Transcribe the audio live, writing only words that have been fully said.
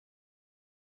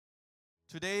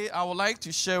Today, I would like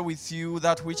to share with you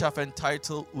that which I've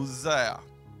entitled Uzziah,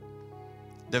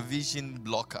 the vision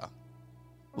blocker.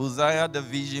 Uzziah, the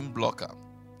vision blocker.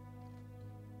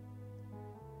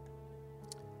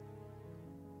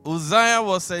 Uzziah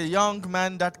was a young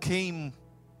man that came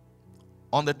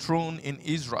on the throne in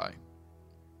Israel.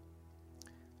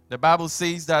 The Bible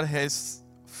says that his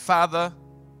father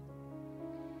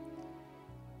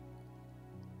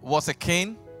was a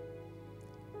king,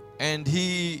 and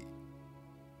he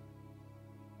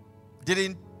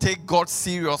didn't take God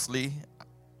seriously.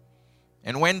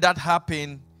 And when that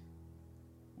happened,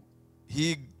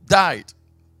 he died.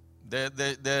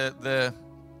 The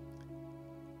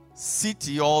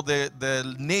city or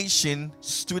the nation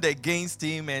stood against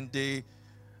him, and they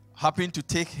happened to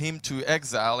take him to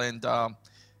exile. And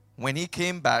when he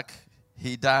came back,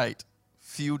 he died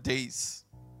few days.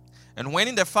 And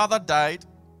when the father died,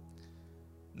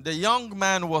 the young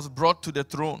man was brought to the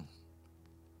throne.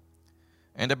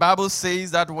 And the Bible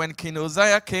says that when King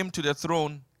Uzziah came to the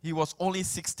throne, he was only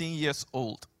 16 years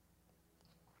old.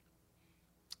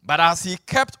 But as he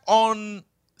kept on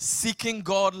seeking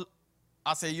God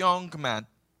as a young man,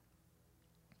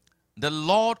 the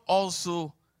Lord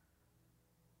also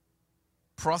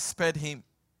prospered him.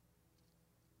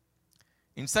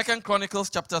 In 2 Chronicles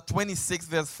chapter 26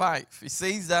 verse 5, it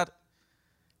says that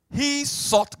he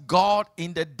sought God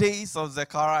in the days of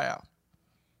Zechariah,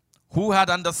 who had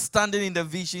understanding in the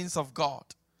visions of God.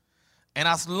 And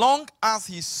as long as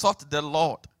he sought the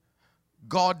Lord,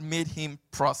 God made him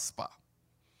prosper.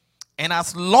 And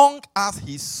as long as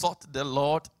he sought the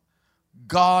Lord,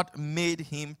 God made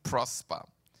him prosper.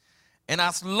 And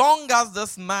as long as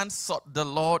this man sought the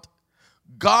Lord,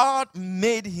 God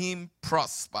made him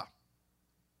prosper.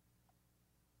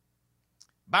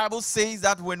 Bible says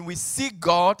that when we seek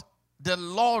God, the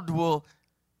Lord will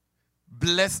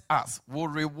bless us, will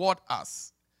reward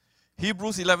us.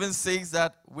 Hebrews 11 says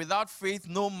that without faith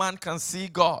no man can see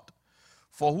God.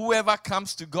 For whoever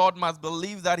comes to God must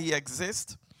believe that he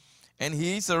exists, and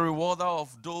he is a rewarder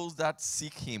of those that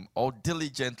seek him or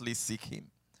diligently seek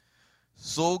him.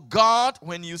 So God,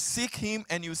 when you seek him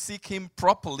and you seek him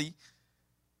properly,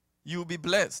 you'll be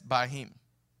blessed by him.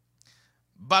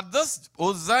 But this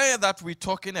Uzziah that we're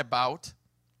talking about,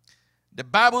 the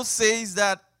Bible says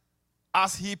that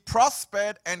as he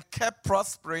prospered and kept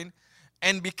prospering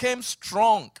and became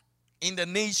strong in the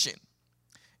nation,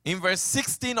 in verse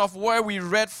 16 of where we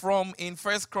read from in 2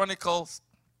 Chronicles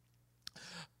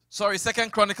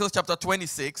chapter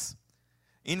 26,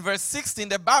 in verse 16,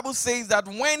 the Bible says that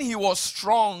when he was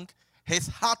strong, his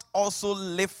heart also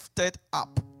lifted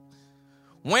up.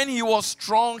 When he was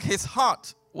strong, his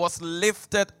heart was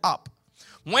lifted up.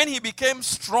 When he became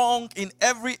strong in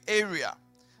every area,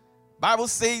 Bible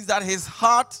says that his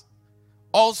heart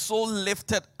also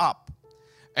lifted up.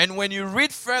 And when you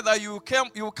read further, you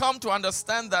come to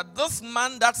understand that this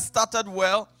man that started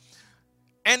well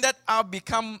ended up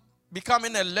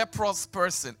becoming a leprous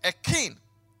person, a king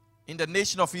in the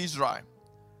nation of Israel,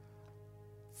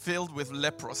 filled with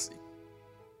leprosy.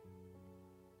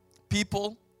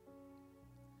 People,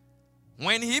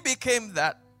 when he became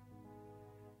that,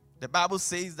 the Bible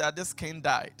says that this king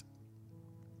died.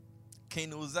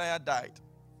 King Uzziah died.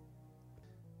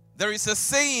 There is a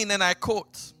saying, and I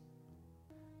quote,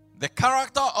 "The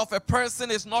character of a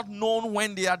person is not known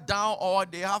when they are down or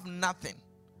they have nothing.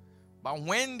 But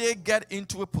when they get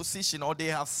into a position or they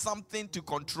have something to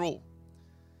control,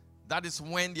 that is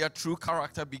when their true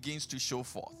character begins to show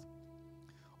forth."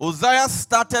 Uzziah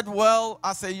started well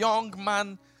as a young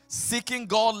man, seeking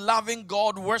God, loving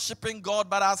God, worshiping God.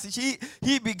 But as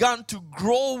he began to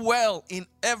grow well in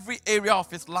every area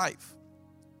of his life,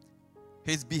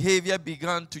 his behavior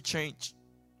began to change.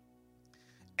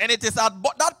 And it is at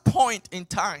that point in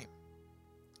time,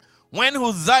 when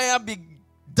Uzziah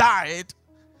died,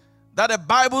 that the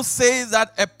Bible says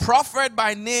that a prophet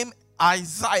by name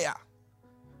Isaiah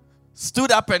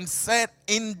stood up and said,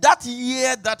 "In that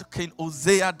year that King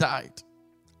Uzziah died,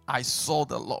 I saw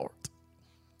the Lord."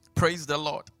 Praise the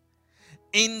Lord.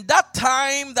 In that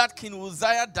time that King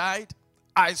Uzziah died,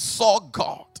 I saw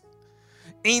God.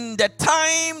 In the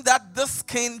time that this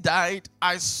king died,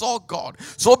 I saw God.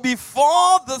 So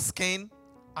before this king,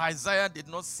 Isaiah did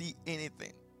not see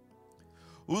anything.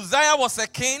 Uzziah was a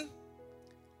king.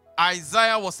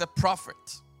 Isaiah was a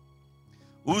prophet.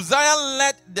 Uzziah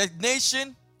led the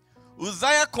nation.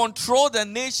 Uzziah controlled the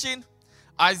nation.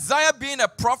 Isaiah, being a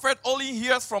prophet, only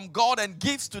hears from God and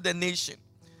gives to the nation.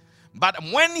 But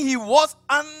when he was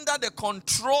under the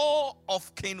control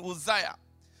of King Uzziah,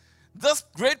 this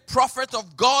great prophet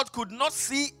of God could not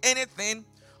see anything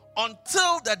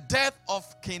until the death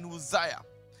of King Uzziah.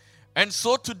 And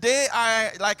so today,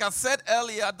 like I said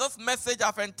earlier, this message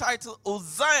I've entitled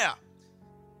Uzziah,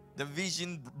 the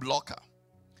vision blocker.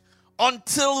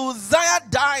 Until Uzziah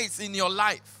dies in your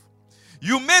life,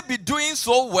 you may be doing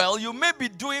so well, you may be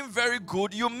doing very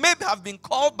good, you may have been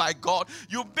called by God,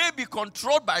 you may be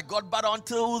controlled by God, but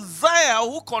until Uzziah,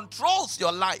 who controls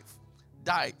your life,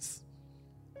 dies,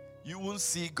 you won't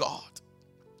see God.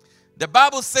 The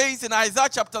Bible says in Isaiah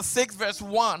chapter 6 verse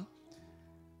 1,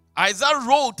 Isaiah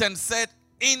wrote and said,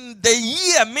 in the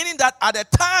year, meaning that at the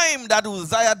time that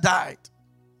Uzziah died,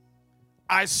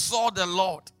 I saw the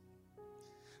Lord.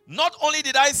 Not only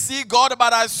did I see God,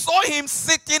 but I saw him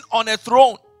sitting on a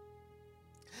throne.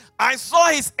 I saw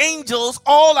his angels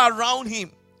all around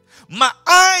him. My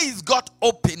eyes got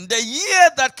open the year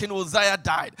that King Uzziah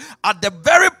died. At the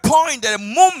very point, the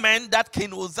moment that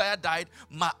King Uzziah died,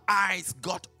 my eyes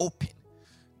got open.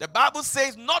 The Bible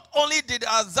says not only did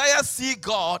Uzziah see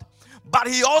God, but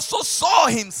he also saw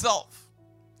himself.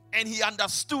 And he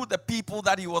understood the people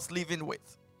that he was living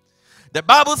with. The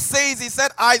Bible says, he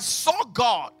said, I saw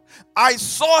God. I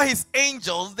saw his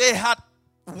angels. They had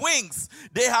wings.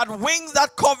 They had wings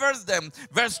that covers them.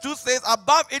 Verse 2 says,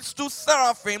 above each two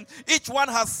seraphim, each one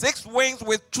has 6 wings,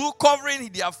 with 2 covering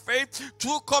their face,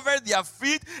 2 cover their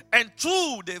feet, and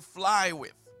 2 they fly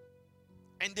with.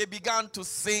 And they began to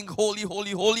sing, holy,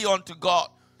 holy, holy unto God,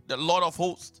 the Lord of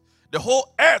hosts. The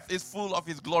whole earth is full of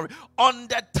his glory. On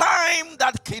the time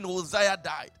that King Uzziah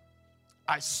died,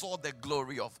 I saw the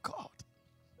glory of God.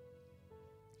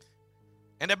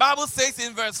 And the Bible says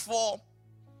in verse 4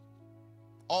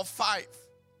 or 5,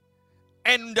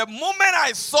 and the moment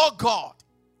I saw God,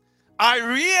 I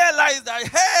realized that,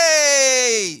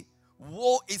 hey,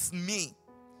 woe is me,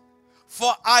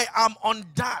 for I am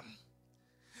undone.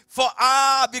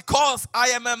 Because I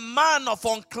am a man of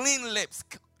unclean lips.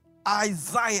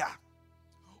 Uzziah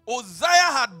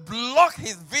had blocked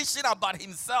his vision about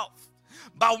himself.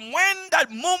 But when that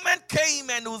moment came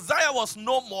and Uzziah was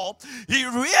no more, he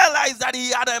realized that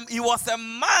he was a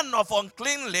man of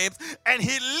unclean lips, and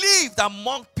he lived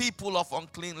among people of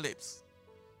unclean lips.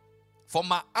 For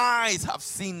my eyes have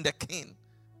seen the King,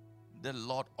 the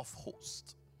Lord of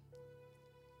hosts.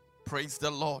 Praise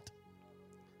the Lord.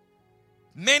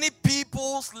 Many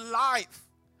people's life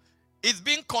is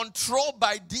being controlled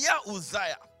by dear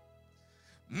Uzziah.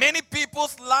 Many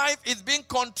people's life is being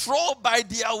controlled by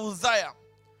dear Uzziah.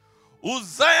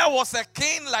 Uzziah was a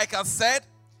king, like I said.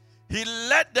 He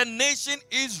led the nation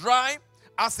Israel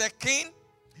as a king.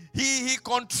 He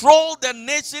controlled the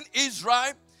nation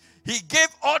Israel. He gave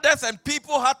orders and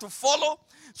people had to follow.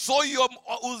 So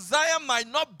Uzziah might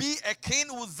not be a king.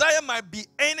 Uzziah might be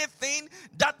anything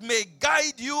that may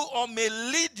guide you or may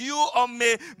lead you or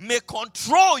may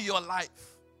control your life.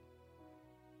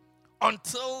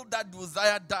 Until that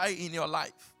Uzziah die in your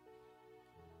life,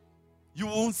 you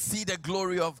won't see the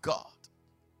glory of God.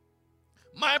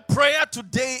 My prayer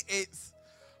today is,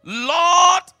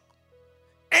 Lord,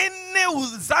 any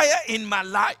Uzziah in my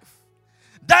life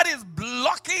that is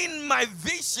blocking my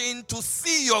vision to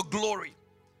see your glory,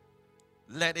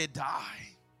 let it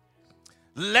die.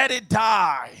 Let it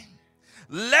die.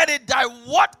 Let it die.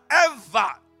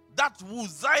 Whatever that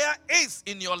Uzziah is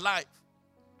in your life,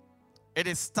 it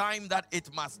is time that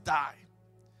it must die.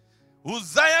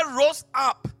 Uzziah rose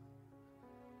up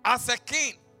as a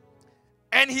king,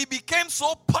 and he became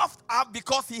so puffed up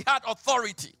because he had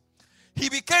authority. He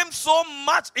became so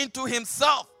much into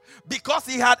himself because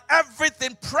he had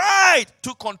everything. Pride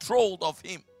took control of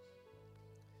him.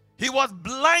 He was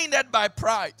blinded by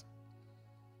pride.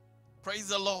 Praise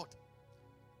the Lord.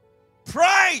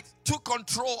 Pride took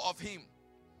control of him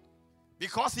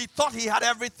because he thought he had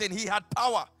everything. He had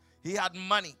power. He had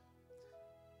money.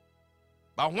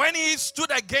 But when he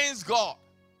stood against God,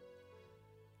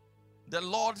 the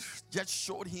Lord just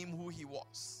showed him who he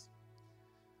was.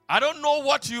 I don't know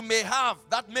what you may have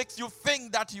that makes you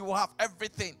think that you have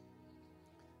everything.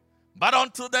 But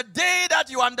until the day that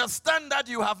you understand that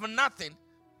you have nothing,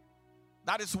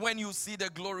 that is when you see the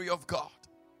glory of God.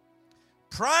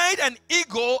 Pride and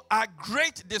ego are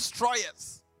great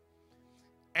destroyers.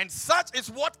 And such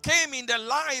is what came in the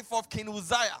life of King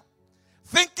Uzziah.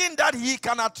 Thinking that he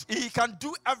can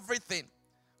do everything.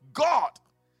 God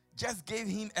just gave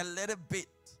him a little bit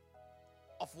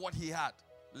of what he had,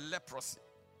 leprosy.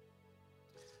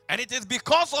 And it is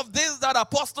because of this that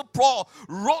Apostle Paul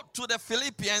wrote to the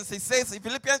Philippians. He says in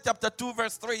Philippians chapter 2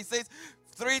 verse 3, he says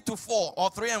 3 to 4 or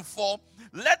 3 and 4,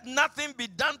 let nothing be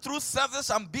done through selfish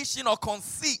ambition or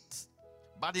conceit,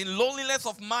 but in lowliness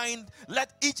of mind,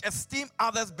 let each esteem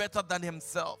others better than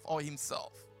himself or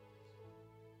himself.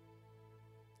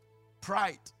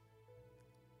 Pride.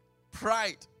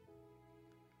 Pride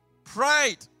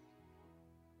Pride.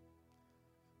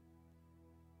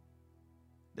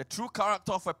 The true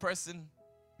character of a person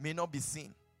may not be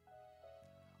seen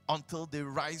until they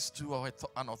rise to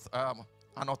an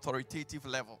authoritative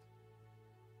level.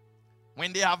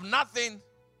 When they have nothing,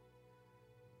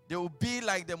 they will be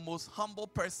like the most humble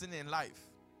person in life.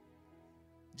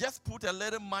 Just put a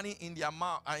little money in their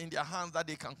hands that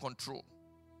they can control.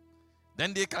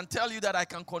 Then they can tell you that I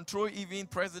can control even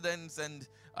presidents and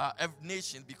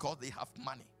nations because they have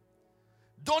money.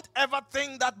 Don't ever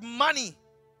think that money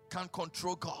can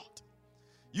control God.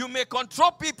 You may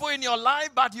control people in your life,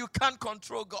 but you can't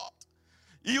control God.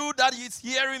 You that is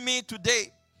hearing me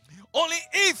today, only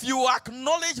if you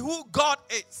acknowledge who God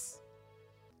is.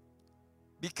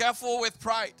 Be careful with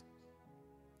pride.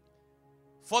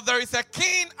 For there is a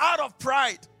king out of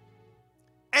pride,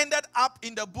 ended up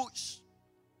in the bush.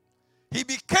 He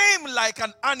became like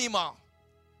an animal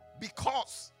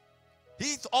because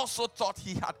he also thought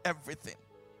he had everything.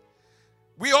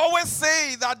 We always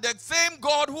say that the same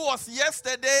God who was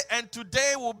yesterday and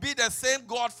today will be the same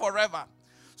God forever.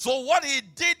 So what he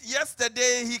did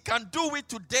yesterday, he can do it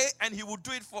today and he will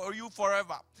do it for you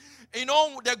forever. You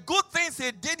know, the good things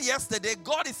he did yesterday,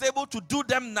 God is able to do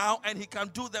them now and he can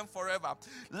do them forever.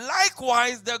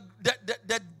 Likewise,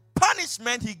 the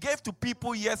punishment he gave to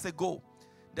people years ago,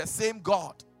 the same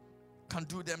God can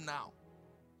do them now.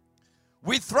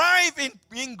 We thrive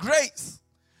in grace.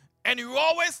 And you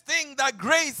always think that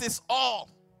grace is all.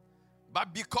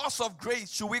 But because of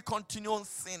grace, should we continue on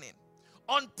sinning?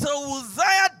 Until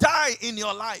Uzziah die in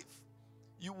your life,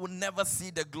 you will never see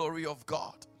the glory of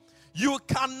God. You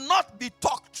cannot be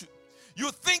talked to. You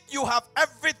think you have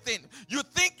everything. You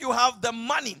think you have the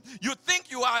money. You think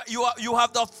you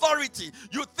have the authority.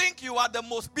 You think you are the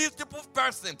most beautiful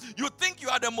person. You think you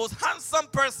are the most handsome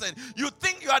person. You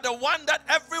think you are the one that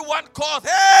everyone calls,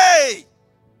 hey!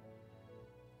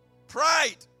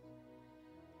 Pride.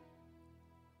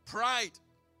 Pride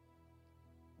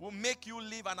will make you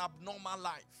live an abnormal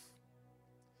life.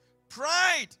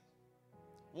 Pride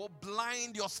will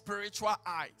blind your spiritual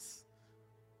eyes.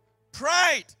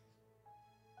 Pride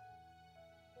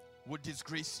will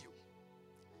disgrace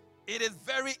you. It is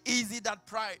very easy that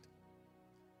pride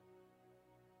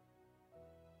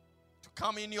to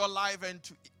come in your life, and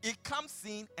it comes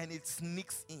in and it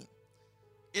sneaks in.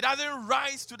 It doesn't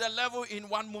rise to the level in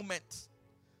one moment.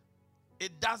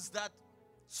 It does that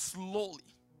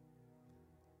slowly.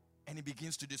 And it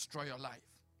begins to destroy your life.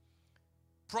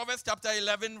 Proverbs chapter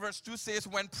 11 verse 2 says,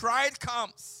 when pride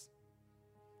comes,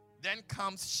 then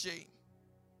comes shame.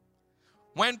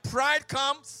 When pride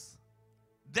comes,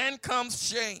 then comes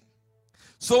shame.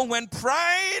 So when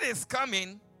pride is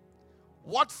coming,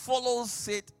 what follows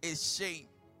it is shame.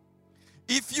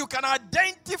 If you can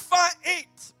identify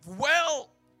it well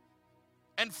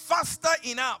and faster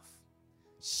enough,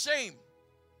 shame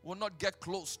will not get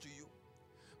close to you.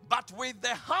 But with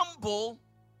the humble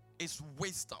is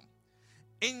wisdom.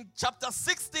 In chapter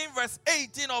 16 verse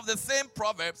 18 of the same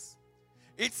Proverbs,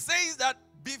 it says that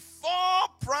before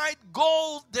pride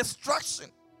goes destruction,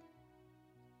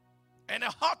 and a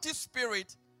haughty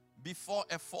spirit before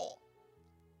a fall.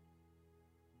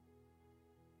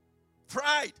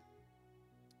 Pride.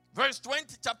 Verse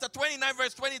 20, chapter 29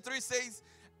 verse 23 says,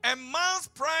 a man's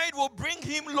pride will bring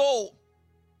him low,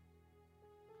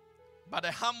 but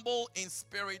the humble in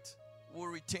spirit will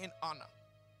retain honor.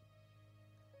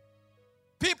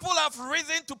 People have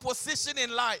risen to position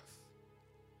in life,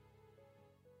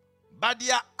 but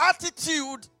their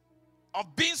attitude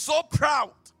of being so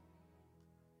proud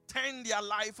turned their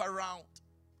life around.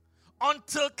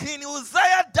 Until King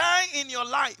Uzziah died in your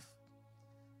life,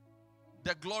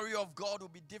 the glory of God will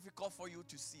be difficult for you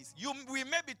to seize. We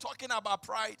may be talking about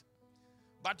pride,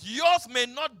 but yours may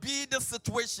not be the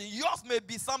situation. Yours may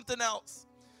be something else.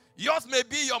 Yours may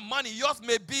be your money. Yours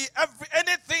may be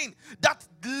anything that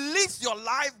leads your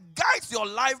life, guides your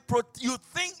life. You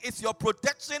think it's your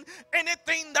protection.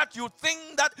 Anything that you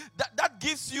think that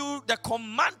gives you the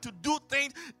command to do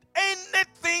things.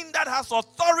 Anything that has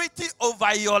authority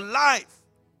over your life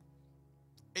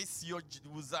is your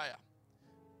Uzziah.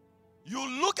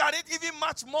 You look at it even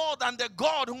much more than the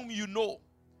God whom you know.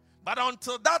 But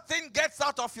until that thing gets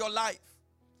out of your life,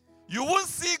 you won't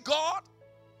see God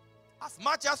as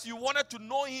much as you wanted to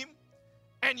know him,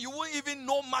 and you won't even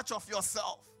know much of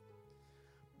yourself.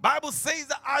 Bible says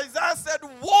that Isaiah said,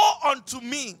 woe unto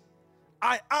me,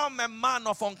 I am a man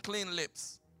of unclean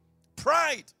lips.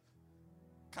 Pride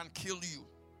can kill you.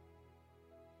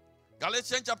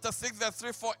 Galatians chapter 6 verse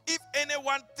 3, for if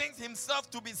anyone thinks himself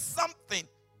to be something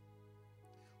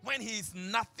when he is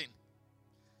nothing,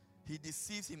 he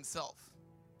deceives himself.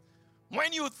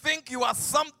 When you think you are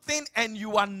something and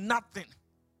you are nothing,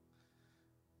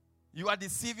 you are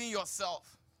deceiving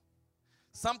yourself.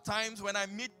 Sometimes when I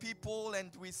meet people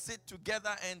and we sit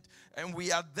together and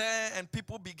we are there and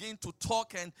people begin to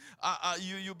talk and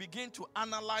you begin to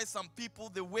analyze some people,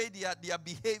 the way they are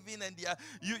behaving, and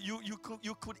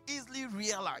you could easily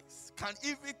realize, can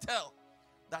even tell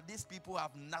that these people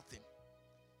have nothing,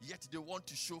 yet they want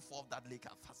to show forth that they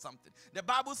have something. The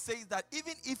Bible says that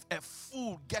even if a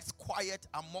fool gets quiet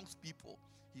amongst people,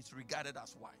 he's regarded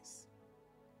as wise.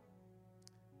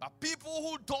 But people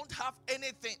who don't have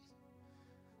anything,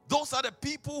 those are the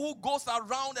people who goes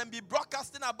around and be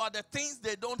broadcasting about the things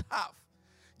they don't have,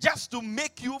 just to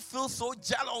make you feel so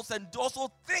jealous and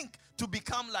also think to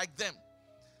become like them.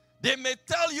 They may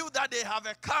tell you that they have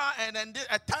a car and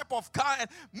a type of car, and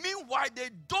meanwhile they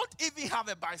don't even have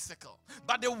a bicycle.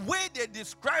 But the way they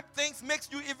describe things makes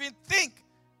you even think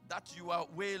that you are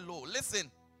way low.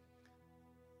 Listen,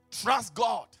 trust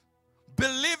God,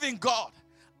 believe in God,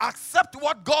 accept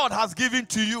what God has given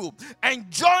to you,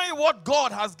 enjoy what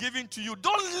God has given to you.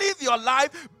 Don't live your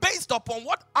life based upon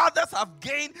what others have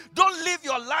gained. Don't live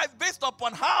your life based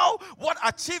upon what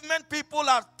achievement people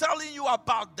are telling you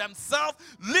about themselves.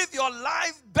 Live your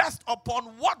life based upon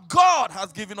what God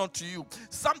has given unto you.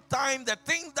 Sometimes the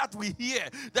things that we hear,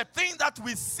 the things that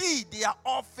we see, they are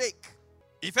all fake.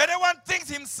 If anyone thinks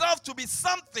himself to be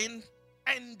something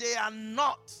and they are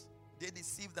not, they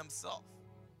deceive themselves.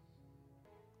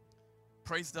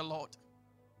 Praise the Lord.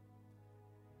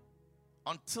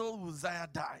 Until Uzziah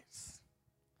dies,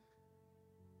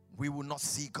 we will not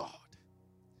see God.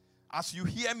 As you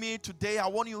hear me today, I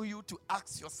want you to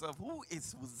ask yourself, who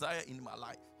is Uzziah in my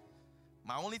life?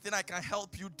 My only thing I can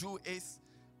help you do is,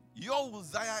 your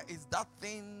Uzziah is that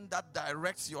thing that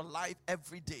directs your life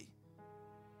every day.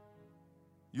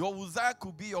 Your Uzziah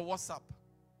could be your WhatsApp.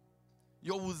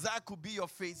 Your Uzziah could be your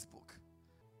Facebook.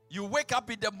 You wake up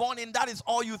in the morning, that is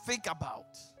all you think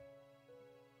about.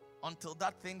 Until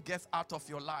that thing gets out of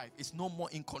your life, it's no more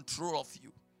in control of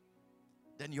you.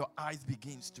 Then your eyes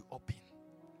begins to open.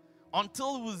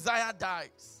 Until Uzziah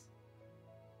dies,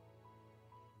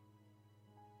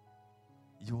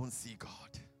 you won't see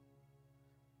God.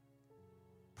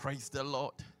 Praise the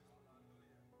Lord.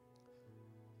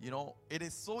 You know, it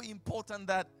is so important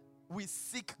that we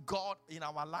seek God in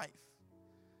our life.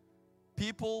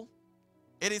 People,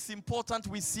 it is important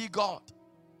we see God.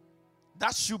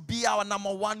 That should be our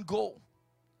number one goal.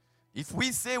 If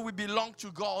we say we belong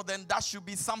to God, then that should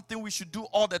be something we should do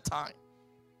all the time.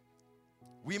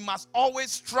 We must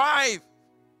always strive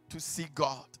to see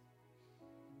God.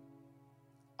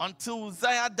 Until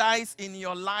Uzziah dies in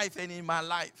your life and in my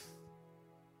life,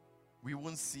 we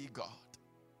won't see God.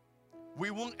 We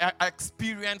won't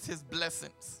experience His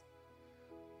blessings.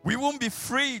 We won't be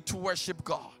free to worship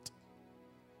God.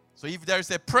 So if there is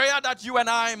a prayer that you and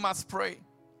I must pray,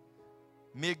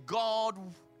 may God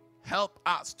help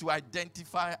us to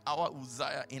identify our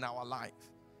Uzziah in our life.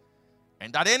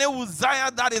 And that any Uzziah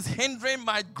that is hindering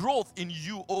my growth in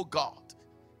you, oh God,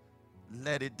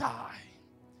 let it die.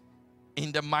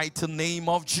 In the mighty name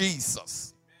of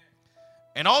Jesus.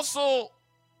 And also,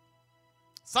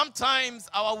 sometimes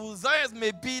our Uzziahs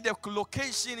may be the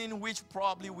location in which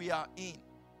probably we are in.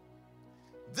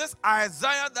 This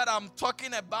Isaiah that I'm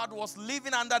talking about was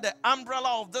living under the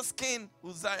umbrella of this king,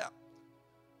 Uzziah.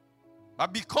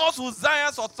 But because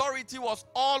Uzziah's authority was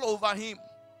all over him,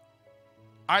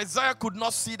 Isaiah could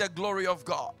not see the glory of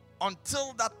God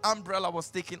until that umbrella was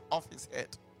taken off his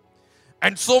head.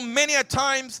 And so many a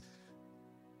times,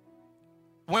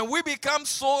 when we become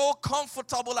so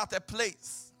comfortable at a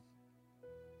place,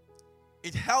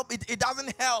 it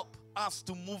doesn't help us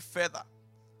to move further.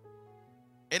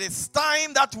 It is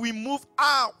time that we move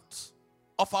out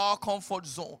of our comfort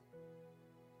zone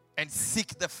and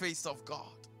seek the face of God.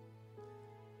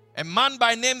 A man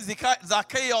by name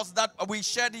Zacchaeus that we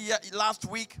shared last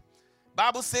week,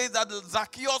 Bible says that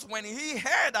Zacchaeus, when he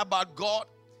heard about God,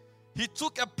 he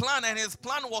took a plan, and his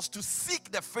plan was to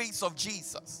seek the face of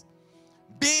Jesus.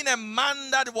 Being a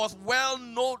man that was well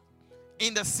known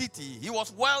in the city, he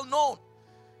was well known.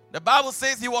 The Bible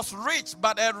says he was rich,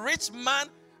 but a rich man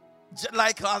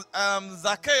like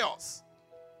Zacchaeus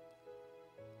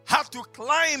had to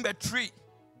climb a tree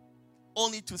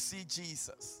only to see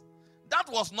Jesus. That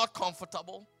was not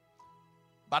comfortable,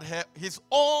 but the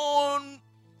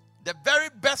very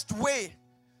best way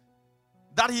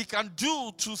that he can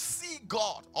do to see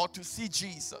God or to see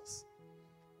Jesus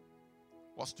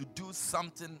was to do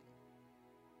something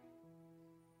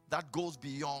that goes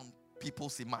beyond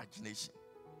people's imagination.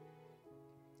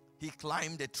 He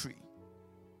climbed a tree.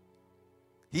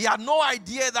 He had no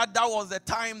idea that that was the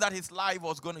time that his life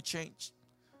was going to change.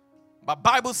 But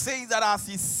Bible says that as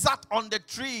he sat on the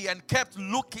tree and kept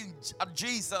looking at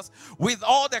Jesus with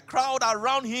all the crowd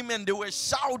around him, and they were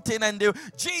shouting, and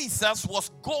Jesus was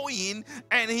going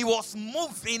and he was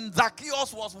moving.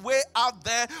 Zacchaeus was way out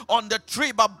there on the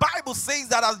tree. But Bible says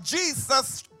that as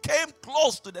Jesus came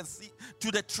close to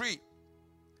the tree,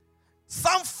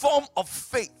 some form of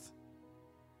faith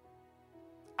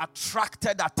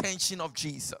attracted the attention of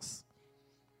Jesus.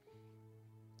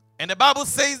 And the Bible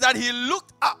says that he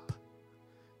looked up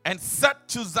and said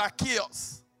to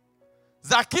Zacchaeus,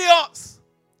 Zacchaeus,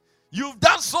 you've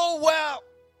done so well.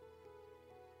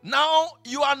 Now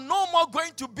you are no more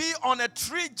going to be on a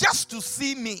tree just to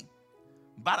see me,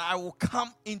 but I will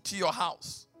come into your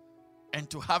house and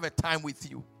to have a time with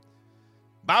you.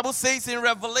 Bible says in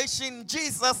Revelation,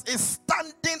 Jesus is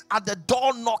standing at the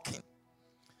door knocking.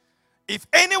 If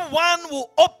anyone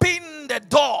will open the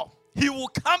door, he will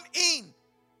come in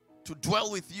to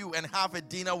dwell with you and have a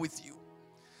dinner with you.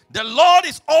 The Lord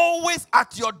is always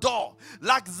at your door.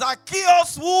 Like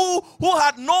Zacchaeus, who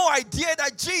had no idea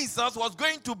that Jesus was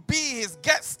going to be his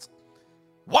guest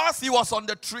whilst he was on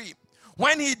the tree.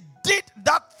 When he did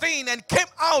that thing and came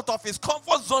out of his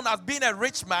comfort zone as being a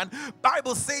rich man,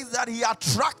 Bible says that he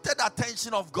attracted the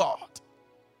attention of God.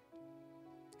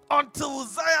 Until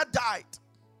Uzziah died,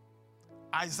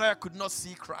 Isaiah could not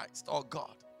see Christ or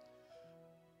God.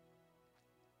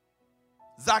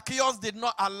 Zacchaeus did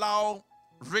not allow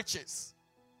riches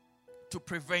to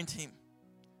prevent him,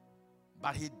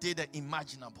 but he did the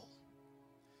unimaginable.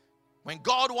 When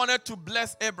God wanted to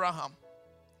bless Abraham,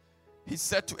 he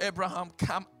said to Abraham,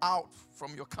 come out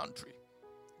from your country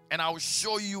and I will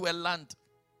show you a land.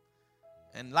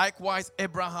 And likewise,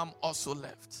 Abraham also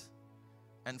left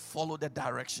and followed the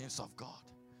directions of God.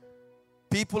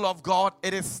 People of God,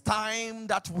 it is time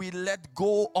that we let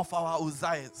go of our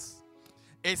Uzziahs.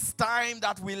 It's time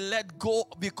that we let go,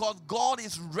 because God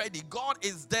is ready. God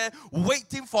is there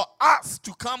waiting for us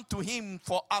to come to him,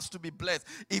 for us to be blessed.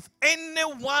 If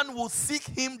anyone will seek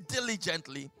him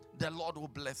diligently, the Lord will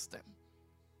bless them.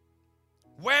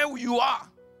 Where you are,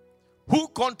 who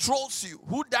controls you,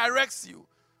 who directs you,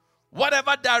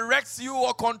 whatever directs you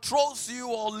or controls you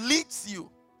or leads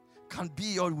you can be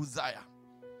your Uzziah.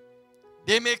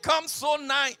 They may come so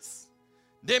nice.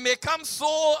 They may come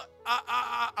so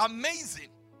amazing.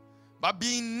 But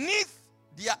beneath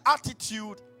their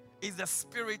attitude is the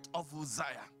spirit of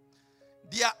Uzziah.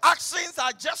 Their actions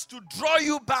are just to draw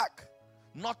you back,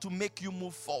 not to make you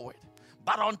move forward.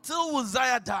 But until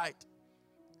Uzziah died,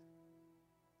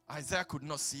 Isaiah could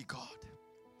not see God.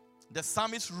 The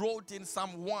psalmist wrote in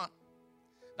Psalm 1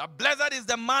 that blessed is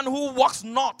the man who walks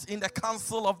not in the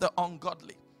counsel of the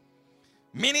ungodly.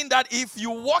 Meaning that if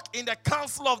you walk in the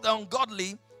counsel of the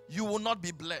ungodly, you will not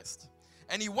be blessed.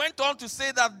 And he went on to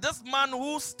say that this man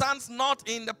who stands not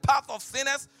in the path of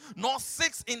sinners, nor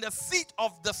sits in the seat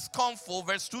of the scornful,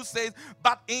 verse 2 says,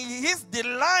 but in his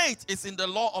delight is in the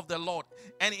law of the Lord.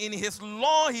 And in his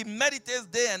law he meditates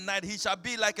day and night. He shall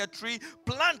be like a tree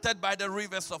planted by the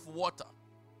rivers of water,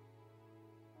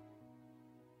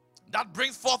 that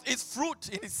brings forth its fruit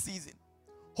in its season,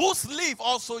 whose leaf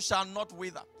also shall not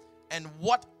wither. And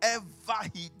whatever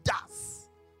he does,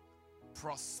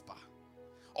 prosper.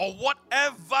 Or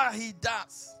whatever he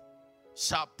does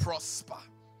shall prosper.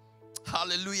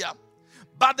 Hallelujah.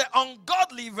 But the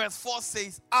ungodly, verse 4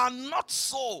 says, are not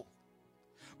so.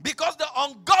 Because the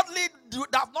ungodly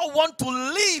does not want to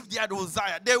leave their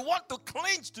Uzziah. They want to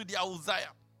cling to their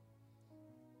Uzziah.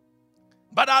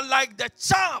 But are like the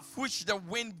chaff which the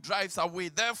wind drives away.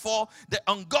 Therefore, the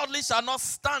ungodly shall not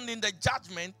stand in the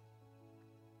judgment,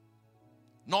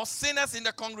 nor sinners in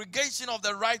the congregation of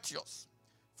the righteous.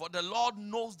 For the Lord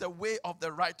knows the way of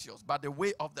the righteous, but the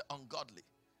way of the ungodly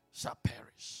shall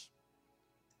perish.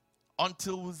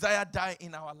 Until Uzziah die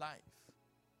in our life,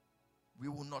 we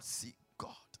will not see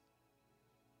God.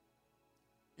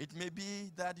 It may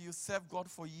be that you serve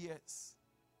God for years,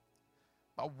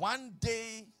 but one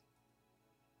day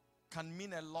can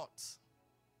mean a lot.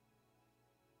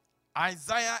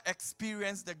 Isaiah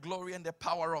experienced the glory and the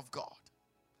power of God,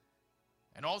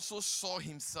 and also saw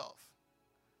himself.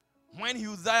 When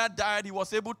Uzziah died, he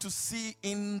was able to see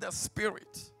in the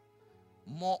spirit,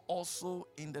 more also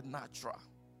in the natural.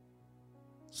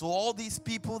 So all these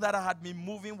people that I had been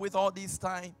moving with all this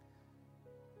time,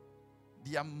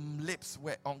 their lips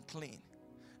were unclean.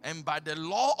 And by the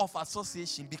law of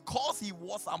association, because he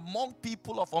was among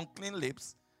people of unclean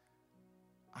lips,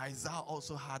 Isaiah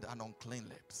also had an unclean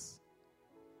lips.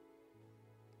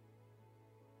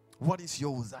 What is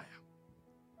your Uzziah?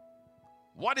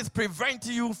 What is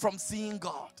preventing you from seeing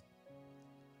God?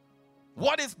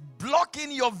 What is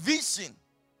blocking your vision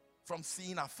from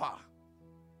seeing afar?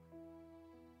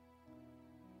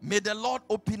 May the Lord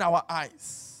open our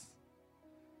eyes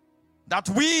that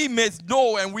we may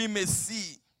know and we may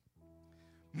see.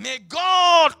 May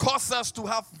God cause us to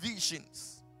have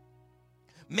visions.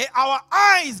 May our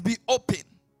eyes be open.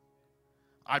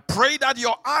 I pray that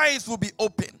your eyes will be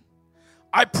open.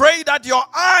 I pray that your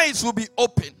eyes will be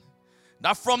open.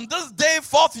 That from this day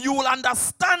forth you will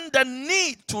understand the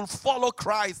need to follow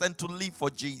Christ and to live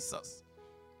for Jesus.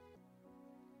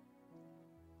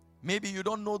 Maybe you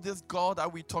don't know this God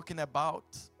that we're talking about.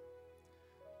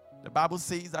 The Bible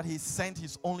says that he sent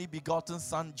his only begotten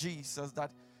son Jesus,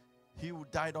 that he who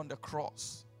died on the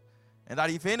cross. And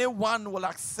that if anyone will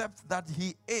accept that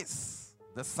he is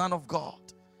the Son of God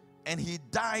and he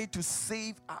died to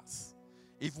save us,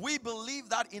 if we believe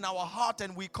that in our heart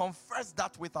and we confess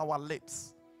that with our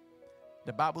lips,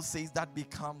 the Bible says that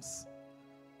becomes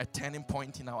a turning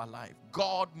point in our life.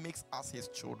 God makes us his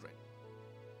children.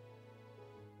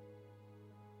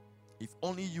 If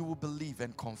only you will believe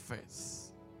and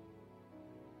confess,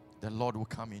 the Lord will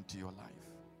come into your life.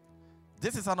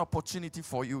 This is an opportunity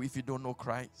for you if you don't know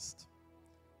Christ.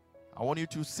 I want you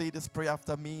to say this prayer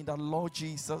after me, that Lord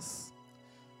Jesus,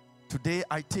 today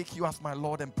I take you as my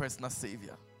Lord and personal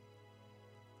Savior.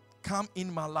 Come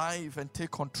in my life and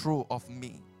take control of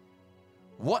me.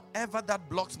 Whatever that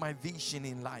blocks my vision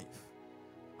in life,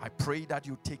 I pray that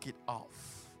you take it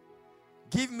off.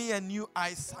 Give me a new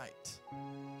eyesight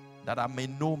that I may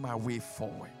know my way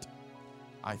forward.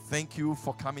 I thank you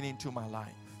for coming into my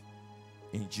life.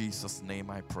 In Jesus' name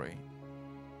I pray.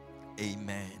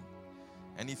 Amen.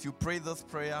 And if you pray this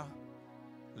prayer,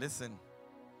 listen,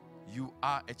 you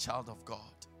are a child of God.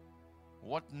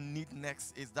 What need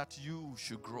next is that you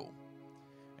should grow.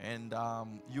 And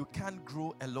you can't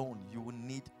grow alone. You will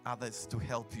need others to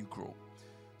help you grow.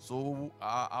 So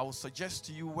I will suggest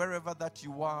to you, wherever that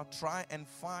you are, try and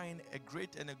find a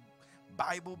great and a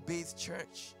Bible-based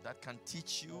church that can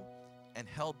teach you and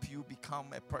help you become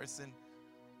a person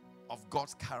of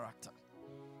God's character.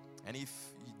 And if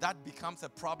that becomes a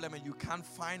problem and you can't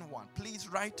find one, please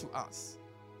write to us.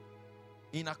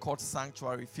 Inner Court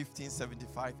Sanctuary,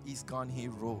 1575 East Garden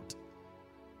Hill Road,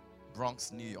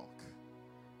 Bronx, New York.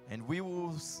 And we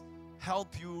will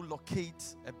help you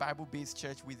locate a Bible-based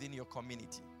church within your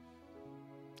community.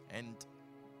 And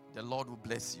the Lord will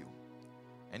bless you.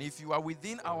 And if you are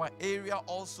within our area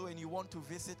also and you want to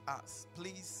visit us,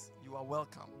 please, you are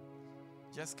welcome.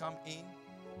 Just come in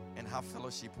and have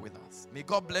fellowship with us. May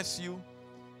God bless you.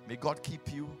 May God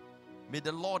keep you. May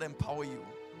the Lord empower you.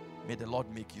 May the Lord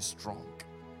make you strong.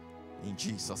 In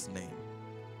Jesus' name,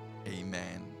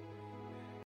 amen.